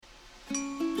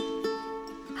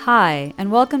Hi,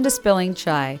 and welcome to Spilling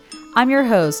Chai. I'm your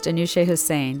host, Anusha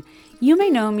Hussain. You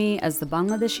may know me as the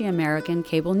Bangladeshi American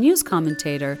cable news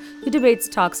commentator who debates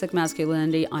toxic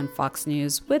masculinity on Fox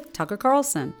News with Tucker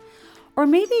Carlson. Or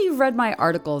maybe you've read my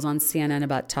articles on CNN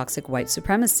about toxic white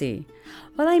supremacy.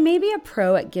 While I may be a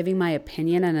pro at giving my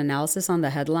opinion and analysis on the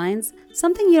headlines,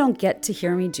 something you don't get to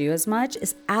hear me do as much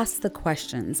is ask the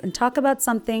questions and talk about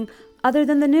something other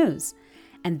than the news.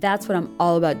 And that's what I'm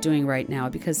all about doing right now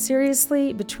because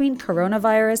seriously, between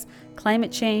coronavirus,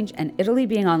 climate change, and Italy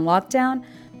being on lockdown,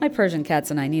 my Persian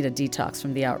cats and I need a detox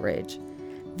from the outrage.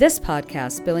 This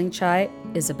podcast, Spilling Chai,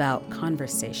 is about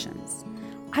conversations.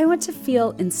 I want to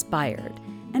feel inspired,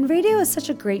 and radio is such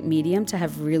a great medium to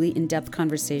have really in-depth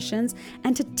conversations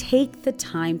and to take the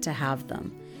time to have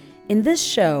them. In this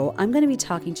show, I'm going to be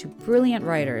talking to brilliant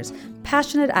writers,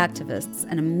 passionate activists,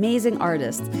 and amazing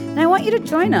artists, and I want you to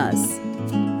join us.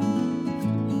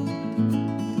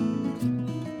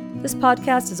 This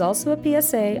podcast is also a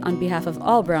PSA on behalf of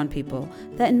all brown people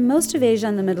that in most of Asia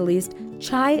and the Middle East,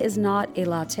 chai is not a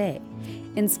latte.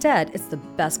 Instead, it's the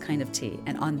best kind of tea,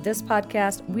 and on this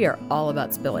podcast, we are all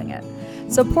about spilling it.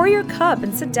 So pour your cup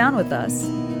and sit down with us.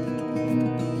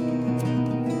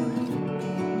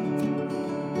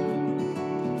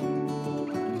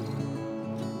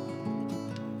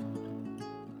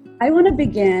 I want to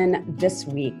begin this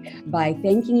week by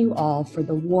thanking you all for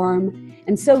the warm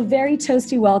and so very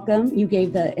toasty welcome you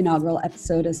gave the inaugural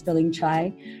episode of Spilling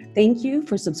Chai. Thank you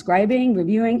for subscribing,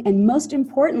 reviewing, and most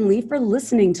importantly, for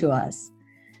listening to us.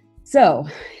 So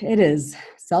it is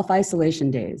self-isolation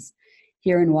days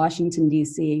here in Washington,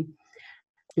 D.C.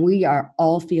 We are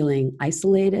all feeling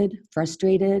isolated,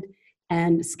 frustrated,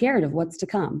 and scared of what's to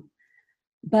come.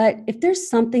 But if there's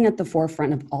something at the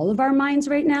forefront of all of our minds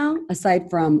right now,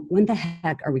 aside from when the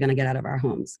heck are we going to get out of our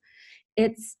homes,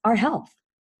 it's our health.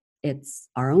 It's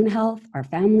our own health, our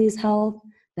family's health,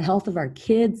 the health of our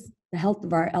kids, the health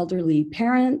of our elderly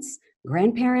parents,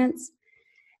 grandparents.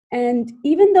 And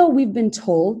even though we've been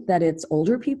told that it's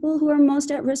older people who are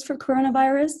most at risk for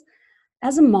coronavirus,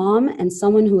 as a mom and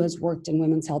someone who has worked in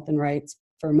women's health and rights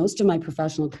for most of my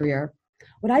professional career,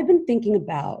 what I've been thinking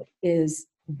about is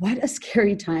what a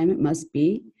scary time it must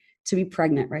be to be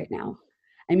pregnant right now.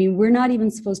 I mean, we're not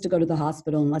even supposed to go to the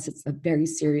hospital unless it's a very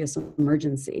serious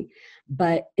emergency.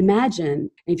 But imagine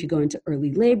if you go into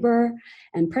early labor,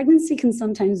 and pregnancy can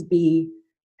sometimes be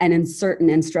an uncertain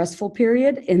and stressful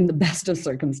period in the best of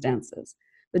circumstances.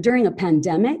 But during a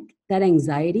pandemic, that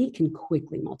anxiety can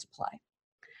quickly multiply.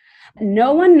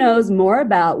 No one knows more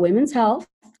about women's health,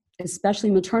 especially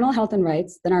maternal health and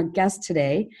rights, than our guest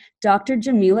today, Dr.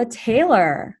 Jamila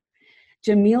Taylor.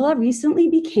 Jamila recently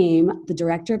became the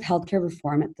Director of Healthcare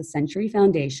Reform at the Century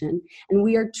Foundation, and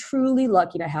we are truly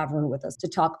lucky to have her with us to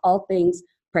talk all things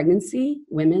pregnancy,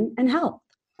 women, and health.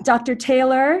 Dr.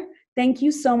 Taylor, thank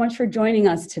you so much for joining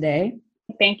us today.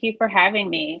 Thank you for having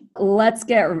me. Let's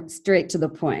get straight to the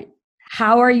point.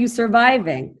 How are you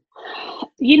surviving?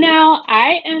 You know,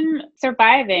 I am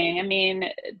surviving. I mean,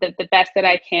 the best that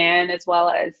I can, as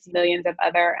well as millions of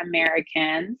other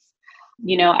Americans.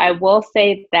 You know, I will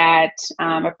say that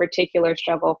a particular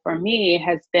struggle for me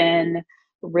has been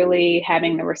really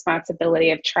having the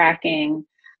responsibility of tracking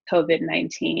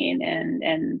COVID-19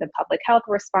 and the public health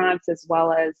response, as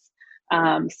well as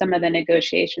some of the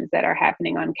negotiations that are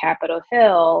happening on Capitol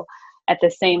Hill. At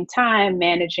the same time,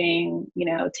 managing,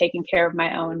 taking care of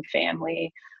my own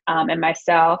family and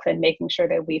myself and making sure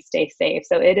that we stay safe.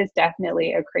 So it is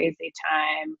definitely a crazy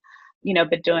time,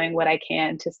 but doing what I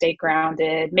can to stay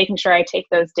grounded, making sure I take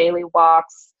those daily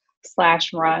walks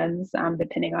 / runs,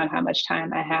 depending on how much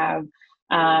time I have.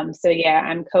 So yeah,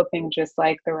 I'm coping just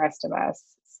like the rest of us.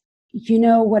 You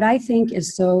know, what I think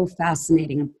is so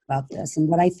fascinating about this and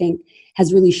what I think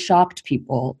has really shocked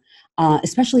people,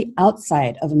 especially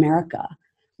outside of America,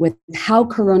 with how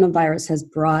coronavirus has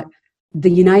brought the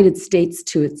United States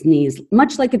to its knees,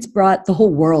 much like it's brought the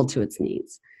whole world to its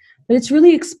knees. But it's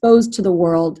really exposed to the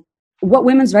world what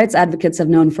women's rights advocates have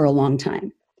known for a long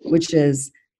time, which is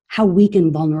how weak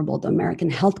and vulnerable the American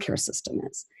healthcare system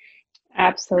is.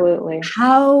 Absolutely.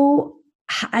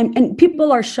 And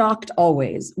people are shocked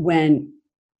always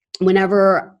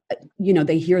whenever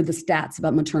they hear the stats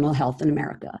about maternal health in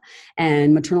America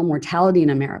and maternal mortality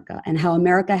in America and how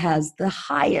America has the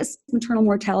highest maternal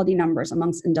mortality numbers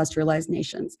amongst industrialized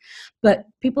nations. But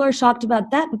people are shocked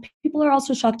about that. But people are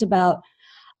also shocked about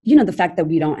the fact that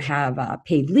we don't have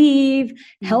paid leave,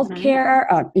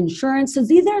 healthcare, insurance. So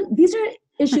these are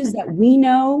issues that we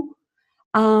know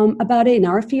about it in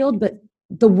our field, but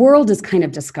the world is kind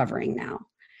of discovering now.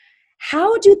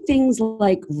 How do things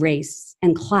like race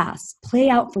and class play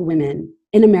out for women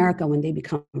in America when they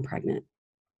become pregnant?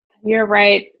 You're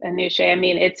right, Anusha. I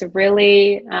mean, it's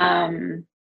really,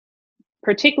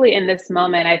 particularly in this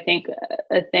moment, I think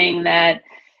a thing that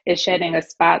is shedding a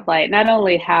spotlight, not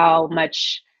only how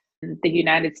much the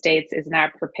United States is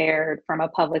not prepared from a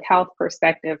public health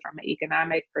perspective, from an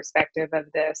economic perspective of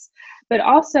this, but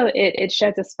also it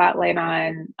sheds a spotlight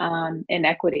on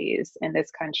inequities in this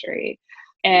country.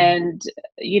 And,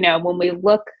 when we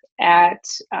look at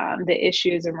the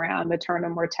issues around maternal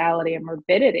mortality and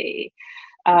morbidity,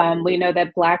 we know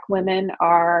that Black women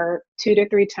are 2 to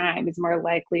 3 times more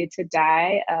likely to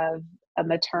die of a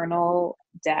maternal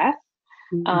death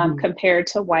compared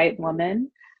to white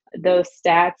women. Those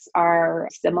stats are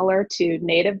similar to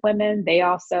Native women. They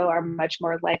also are much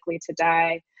more likely to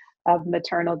die of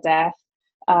maternal death.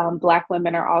 Black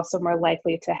women are also more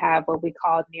likely to have what we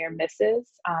call near misses,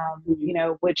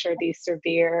 which are these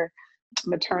severe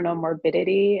maternal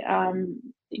morbidity,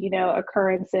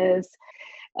 occurrences.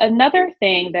 Another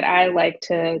thing that I like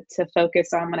to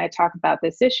focus on when I talk about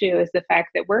this issue is the fact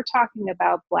that we're talking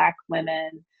about Black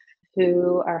women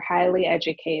who are highly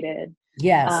educated.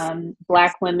 Yes.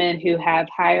 Black women who have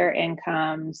higher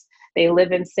incomes. They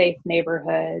live in safe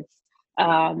neighborhoods.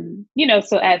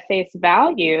 So at face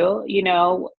value,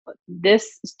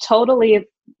 this totally,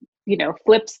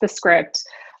 flips the script.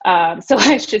 So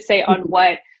I should say on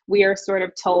what we are sort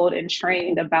of told and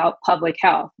trained about public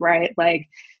health, right? Like,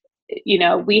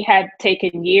 we had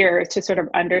taken years to sort of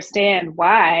understand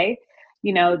why,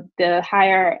 the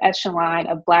higher echelon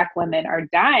of Black women are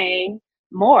dying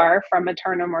more from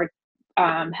maternal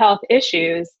health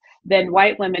issues than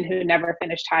white women who never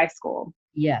finished high school.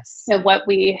 Yes. And what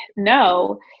we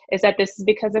know is that this is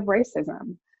because of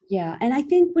racism. Yeah. And I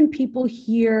think when people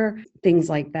hear things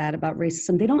like that about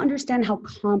racism, they don't understand how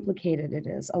complicated it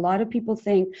is. A lot of people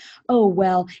think, oh,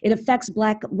 well, it affects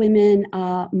Black women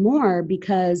more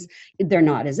because they're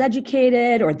not as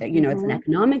educated or that, it's an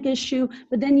economic issue.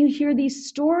 But then you hear these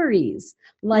stories,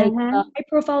 like high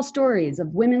profile stories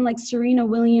of women like Serena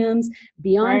Williams,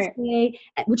 Beyonce,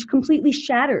 right, which completely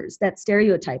shatters that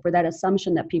stereotype or that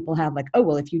assumption that people have, like, oh,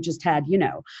 well, if you just had,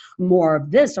 more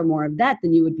of this or more of that,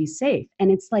 then you would be safe.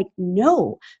 And it's like,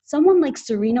 no, someone like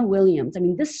Serena Williams, I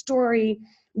mean, this story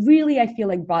really, I feel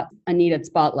like, brought a needed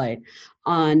spotlight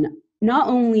on not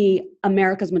only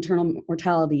America's maternal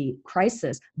mortality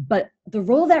crisis, but the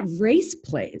role that race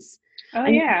plays. Oh,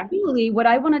 yeah. Really, what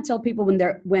I want to tell people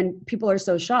when people are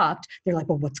so shocked, they're like,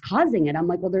 well, what's causing it? I'm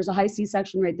like, well, there's a high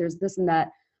C-section rate, there's this and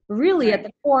that. But really, at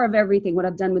the core of everything, what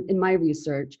I've done in my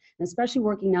research, and especially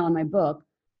working now on my book,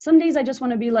 some days I just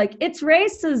want to be like, it's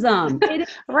racism. It is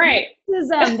right.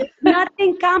 racism. There's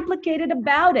nothing complicated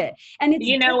about it. And it's,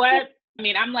 you know what? I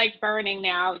mean, I'm like burning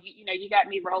now. You got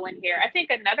me rolling here. I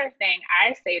think another thing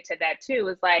I say to that too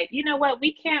is like, you know what?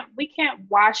 We can't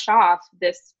wash off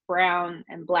this brown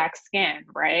and Black skin,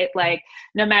 right? Like,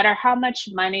 no matter how much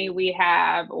money we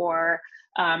have or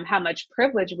how much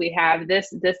privilege we have,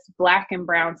 this Black and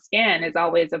brown skin is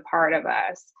always a part of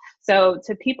us. So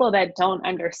to people that don't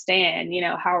understand,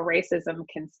 how racism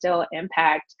can still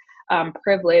impact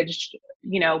privileged,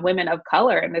 women of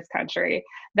color in this country,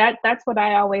 that's what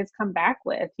I always come back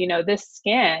with. This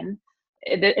skin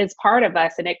is part of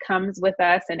us and it comes with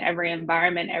us in every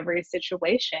environment, every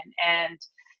situation. And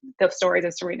the stories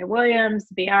of Serena Williams,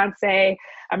 Beyonce,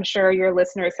 I'm sure your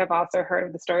listeners have also heard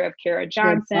of the story of Kira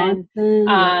Johnson.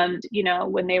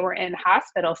 When they were in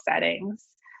hospital settings,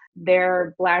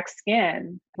 their Black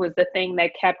skin was the thing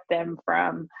that kept them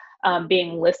from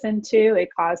being listened to. It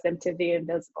caused them to be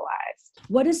invisibilized.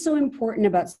 What is so important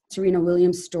about Serena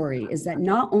Williams' story is that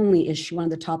not only is she one of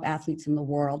the top athletes in the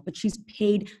world, but she's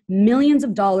paid millions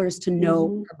of dollars to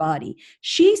know her body.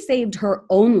 She saved her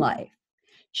own life.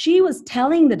 She was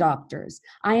telling the doctors,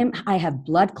 I have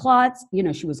blood clots.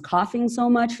 She was coughing so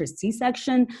much, her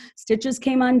C-section stitches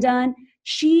came undone.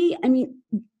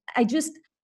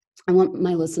 I want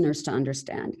my listeners to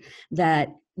understand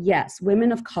that, yes,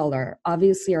 women of color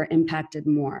obviously are impacted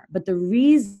more. But the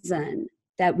reason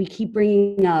that we keep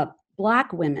bringing up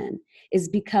Black women is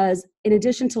because in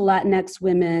addition to Latinx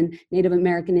women, Native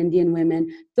American Indian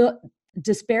women, the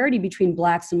disparity between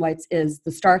Blacks and whites is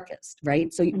the starkest,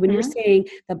 right? So when you're saying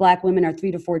that Black women are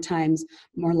 3 to 4 times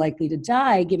more likely to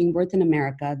die giving birth in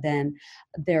America than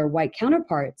their white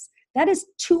counterparts, that is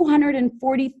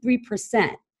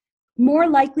 243%. More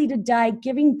likely to die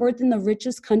giving birth in the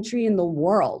richest country in the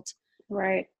world.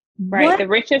 Right. The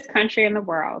richest country in the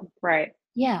world. Right.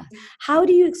 Yeah. How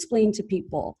do you explain to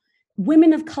people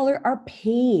women of color are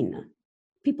pain?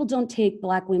 People don't take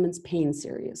Black women's pain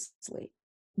seriously.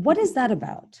 What is that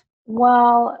about?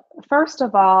 Well, first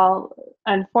of all,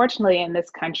 unfortunately, in this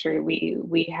country,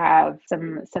 we have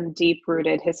some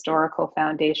deep-rooted historical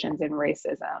foundations in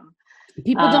racism.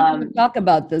 People don't want Um, to talk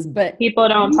about this, but People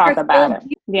don't you are talk about so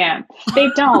it. Yeah, they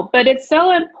don't. But it's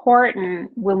so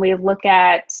important when we look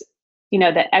at,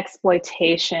 the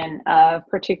exploitation of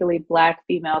particularly Black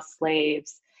female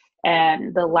slaves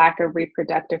and the lack of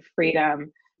reproductive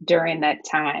freedom during that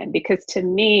time. Because to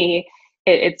me,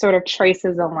 it sort of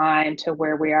traces a line to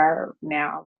where we are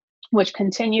now, which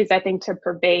continues, I think, to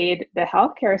pervade the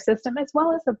healthcare system as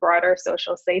well as the broader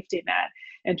social safety net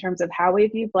in terms of how we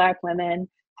view Black women,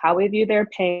 how we view their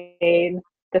pain,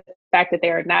 the fact that they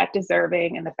are not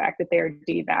deserving, and the fact that they are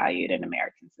devalued in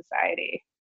American society.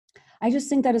 I just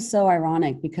think that is so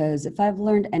ironic because if I've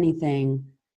learned anything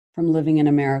from living in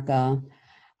America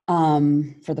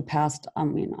for the past,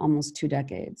 almost 2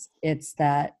 decades, it's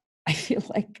that I feel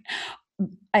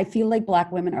like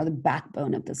Black women are the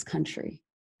backbone of this country,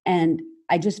 and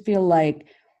I just feel like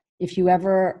if you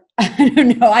ever, I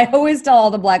don't know, I always tell all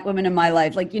the Black women in my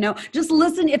life, like, just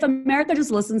listen. If America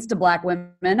just listens to Black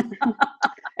women,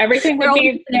 Everything they're would all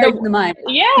be missionaries in the mind.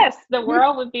 yes, the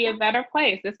world would be a better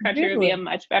place. This country would be a Really.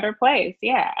 much better place.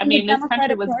 Yeah. I And the mean, this country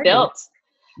Democratic was Party. built.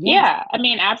 Yes. Yeah. I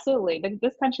mean, absolutely.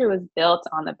 This country was built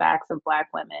on the backs of Black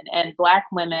women, and Black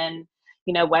women,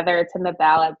 whether it's in the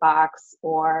ballot box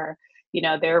or,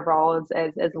 their roles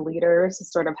as leaders,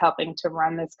 sort of helping to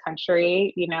run this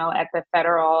country, at the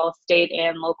federal, state,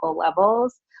 and local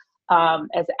levels,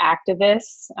 as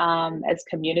activists, as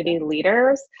community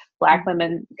leaders, Black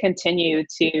women continue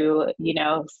to,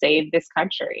 save this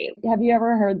country. Have you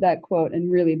ever heard that quote?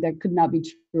 And really, that could not be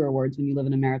truer words when you live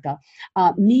in America.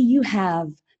 May you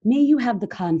have the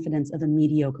confidence of a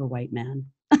mediocre white man.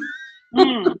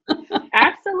 Mm,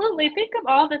 absolutely. Think of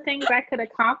all the things I could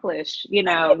accomplish,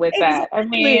 with that. I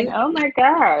mean, Exactly. oh my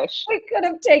gosh. We could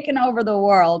have taken over the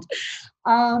world.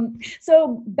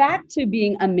 So back to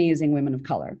being amazing women of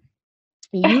color.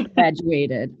 You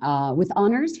graduated with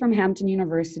honors from Hampton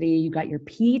University. You got your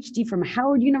PhD from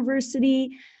Howard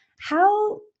University.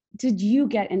 How did you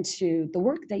get into the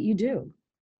work that you do?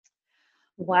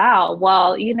 Wow.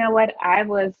 Well, you know what? I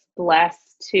was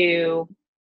blessed to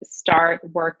start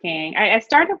working. I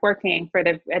started working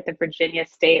at the Virginia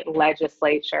State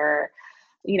Legislature,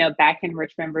 back in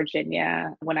Richmond,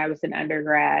 Virginia, when I was an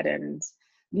undergrad, and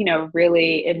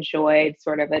really enjoyed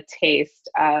sort of a taste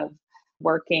of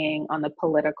working on the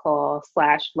political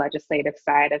 / legislative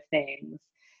side of things.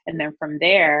 And then from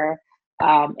there,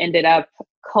 ended up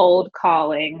cold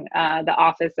calling the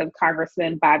office of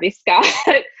Congressman Bobby Scott,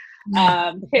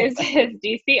 his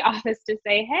DC office, to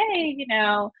say, hey,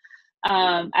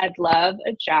 I'd love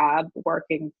a job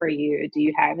working for you. Do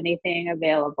you have anything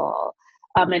available?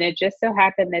 And it just so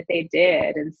happened that they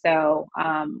did. And so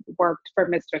worked for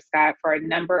Mr. Scott for a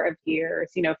number of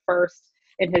years, first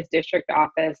in his district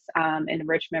office in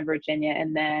Richmond, Virginia,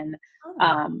 and then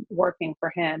working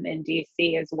for him in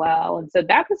DC as well. And so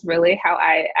that was really how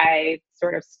I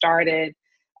sort of started.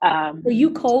 So you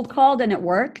cold called and it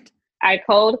worked? I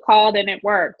cold called and it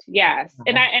worked. Yes.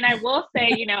 And I will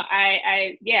say,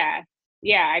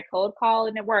 I cold called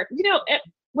and it worked.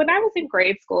 When I was in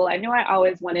grade school, I knew I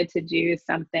always wanted to do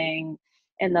something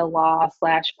in the law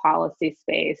 / policy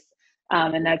space.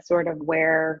 And that's sort of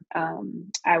where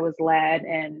I was led,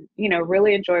 and,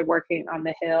 really enjoyed working on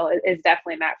the Hill. It's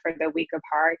definitely not for the weak of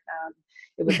heart.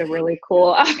 It was a really cool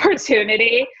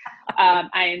opportunity.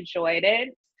 I enjoyed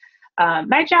it.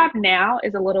 My job now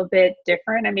is a little bit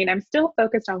different. I mean, I'm still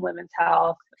focused on women's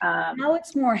health. Now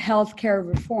it's more healthcare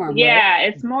reform. Yeah,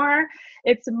 right?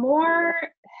 it's more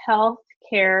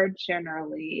healthcare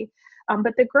generally.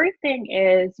 But the great thing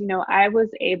is, I was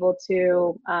able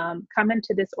to come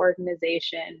into this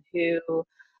organization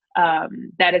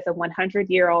that is a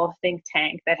 100-year-old think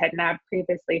tank that had not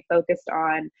previously focused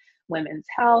on women's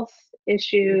health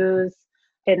issues,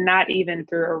 and not even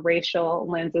through a racial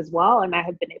lens as well. And I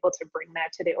have been able to bring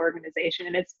that to the organization.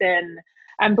 And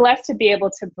I'm blessed to be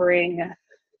able to bring,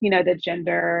 the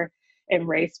gender and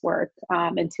race work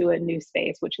into a new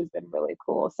space, which has been really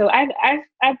cool. So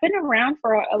I've been around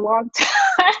for a long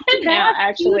time now,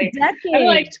 actually. I'm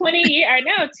like 20 years. I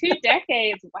know, 2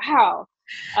 decades. Wow.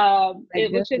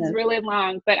 Which is really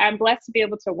long, but I'm blessed to be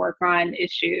able to work on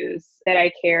issues that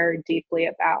I care deeply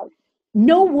about.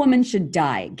 No woman should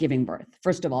die giving birth.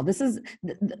 First of all, this is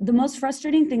the most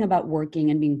frustrating thing about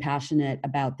working and being passionate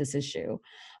about this issue.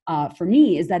 For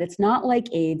me, is that it's not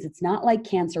like AIDS. It's not like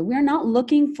cancer. We're not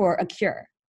looking for a cure.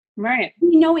 Right.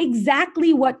 We know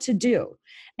exactly what to do.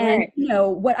 And, Right.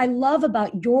 what I love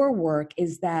about your work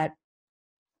is that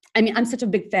I mean, I'm such a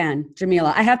big fan,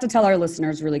 Jamila. I have to tell our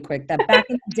listeners really quick that back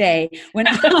in the day when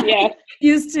I Yes.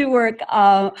 used to work,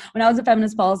 when I was a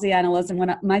feminist policy analyst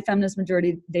and my feminist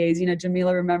majority days,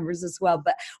 Jamila remembers as well.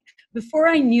 But before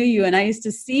I knew you and I used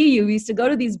to see you, we used to go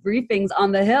to these briefings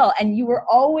on the Hill and you were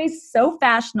always so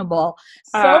fashionable,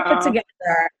 so put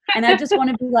together. And I just want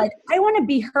to be like, I want to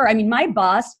be her. I mean, my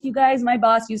boss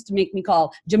used to make me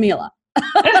call Jamila.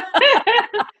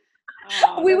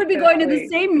 We would be going to the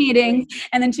same meetings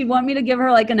and then she'd want me to give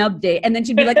her like an update. And then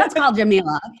she'd be like, let's call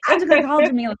Jamila. I'm just going to call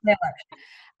Jamila Taylor.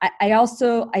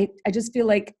 I just feel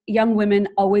like young women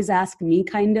always ask me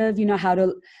kind of,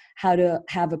 how to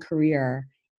have a career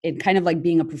in kind of like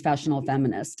being a professional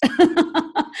feminist.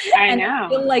 I know. I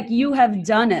feel like you have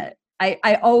done it.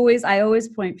 I always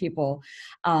point people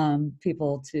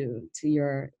to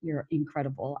your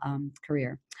incredible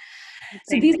career.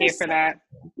 Thank you for that.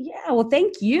 Yeah, well,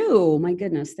 thank you. My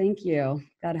goodness, thank you.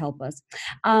 God help us.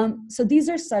 So these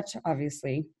are such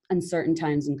obviously uncertain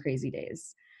times and crazy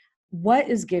days. What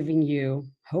is giving you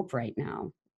hope right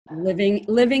now?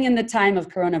 Living in the time of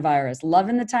coronavirus, love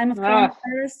in the time of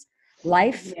coronavirus,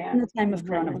 life in the time of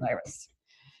coronavirus.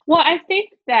 Well, I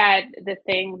think that the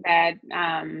thing that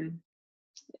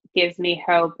gives me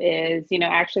hope is,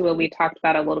 actually what we talked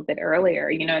about a little bit earlier,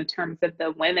 in terms of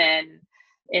the women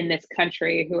in this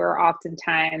country who are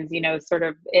oftentimes, sort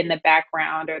of in the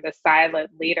background or the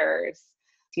silent leaders.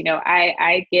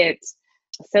 I get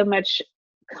so much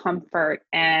comfort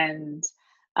and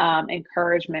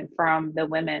encouragement from the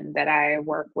women that I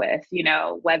work with,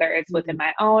 whether it's within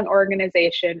my own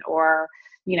organization or,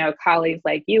 colleagues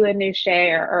like you and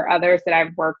Nuche or others that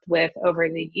I've worked with over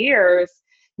the years.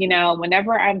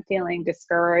 Whenever I'm feeling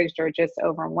discouraged or just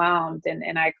overwhelmed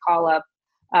and I call up,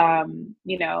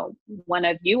 one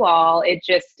of you all,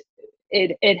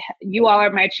 you all are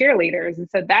my cheerleaders. And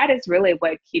so that is really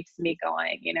what keeps me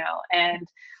going, and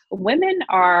women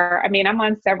are, I'm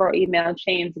on several email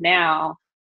chains now.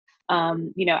 I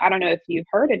don't know if you've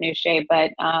heard of Nuche,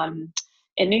 but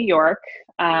in New York,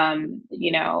 a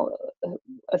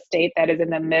state that is in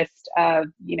the midst of,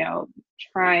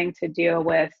 trying to deal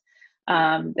with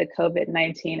the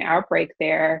COVID-19 outbreak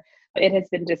there, it has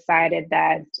been decided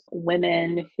that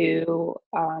women who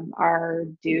are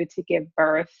due to give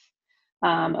birth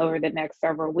over the next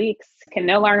several weeks can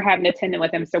no longer have an attendant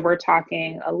with them. So we're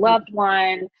talking a loved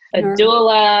one, a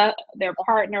doula, their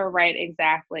partner, right?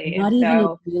 Exactly. Not even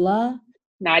a doula?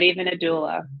 Not even a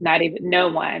doula, no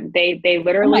one. They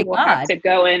literally will have to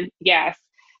go in. Yes,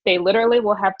 they literally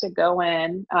will have to go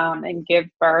in and give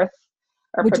birth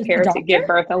or prepare to give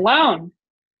birth alone.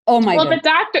 Oh my God. Well,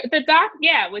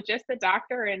 with just the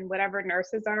doctor and whatever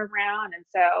nurses are around. And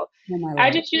so I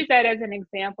just use that as an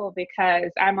example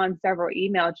because I'm on several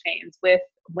email chains with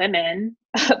women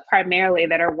primarily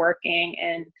that are working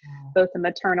in both the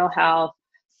maternal health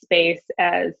space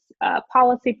as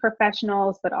policy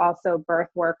professionals, but also birth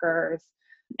workers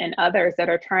and others that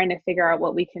are trying to figure out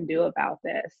what we can do about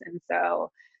this. And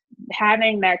so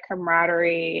having that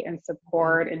camaraderie and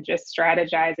support and just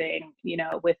strategizing,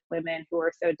 with women who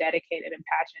are so dedicated and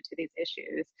passionate to these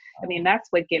issues. That's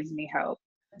what gives me hope.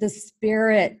 The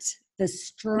spirit, the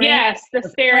strength. Yes, the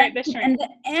spirit, the strength. And the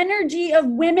energy of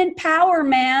women power,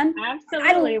 man.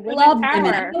 Absolutely. I love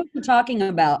women. I know what you're talking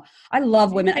about. I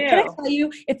love women. Can I tell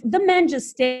you, if the men just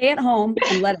stay at home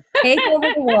and let us take over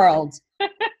the world,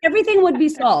 everything would be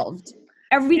solved.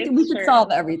 We could solve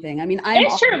everything.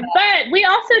 It's true, but we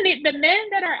also need the men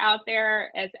that are out there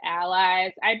as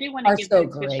allies. I do want to give them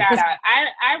a shout out.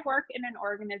 I work in an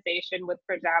organization with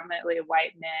predominantly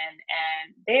white men,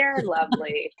 and they're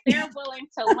lovely. They're willing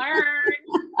to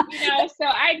learn, so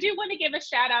I do want to give a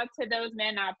shout out to those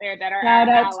men out there that are shout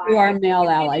out allies. To our male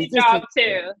allies. Y'all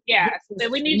too. Yes. So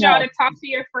we need y'all to talk to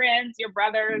your friends, your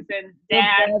brothers and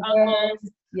dads, uncles.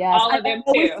 Yes, all of them I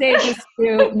always too. say this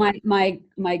to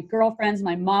my girlfriends,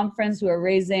 my mom friends who are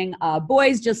raising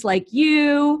boys just like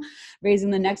you, raising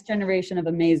the next generation of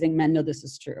amazing men. No, this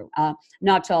is true.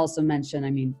 Not to also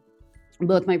mention,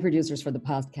 both my producers for the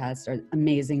podcast are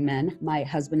amazing men. My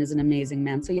husband is an amazing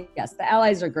man. So yes, the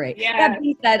allies are great. Yes. That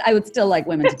being said, I would still like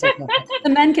women to take over. The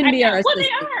men can be our assistants.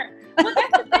 Well, they are. Well,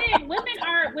 that's the thing.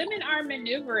 Women are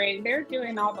maneuvering. They're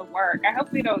doing all the work. I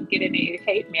hope we don't get any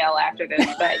hate mail after this,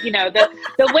 but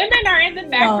the women are in the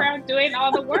background doing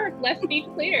all the work. Let's be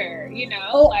clear.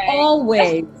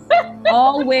 Always,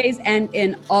 always, and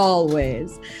in all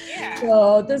ways. Yeah.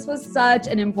 So this was such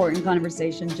an important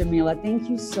conversation, Jamila. Thank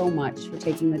you so much for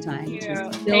taking the time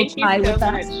to still chai with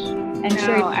us and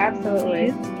share.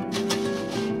 Absolutely.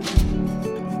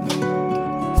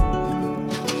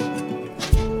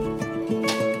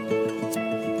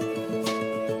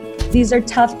 These are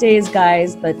tough days,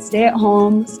 guys, but stay at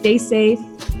home, stay safe,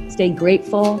 stay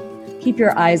grateful. Keep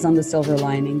your eyes on the silver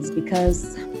linings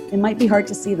because it might be hard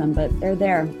to see them, but they're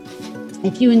there.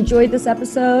 If you enjoyed this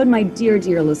episode, my dear,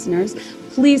 dear listeners,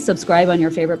 please subscribe on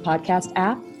your favorite podcast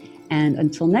app. And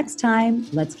until next time,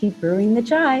 let's keep brewing the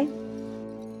chai.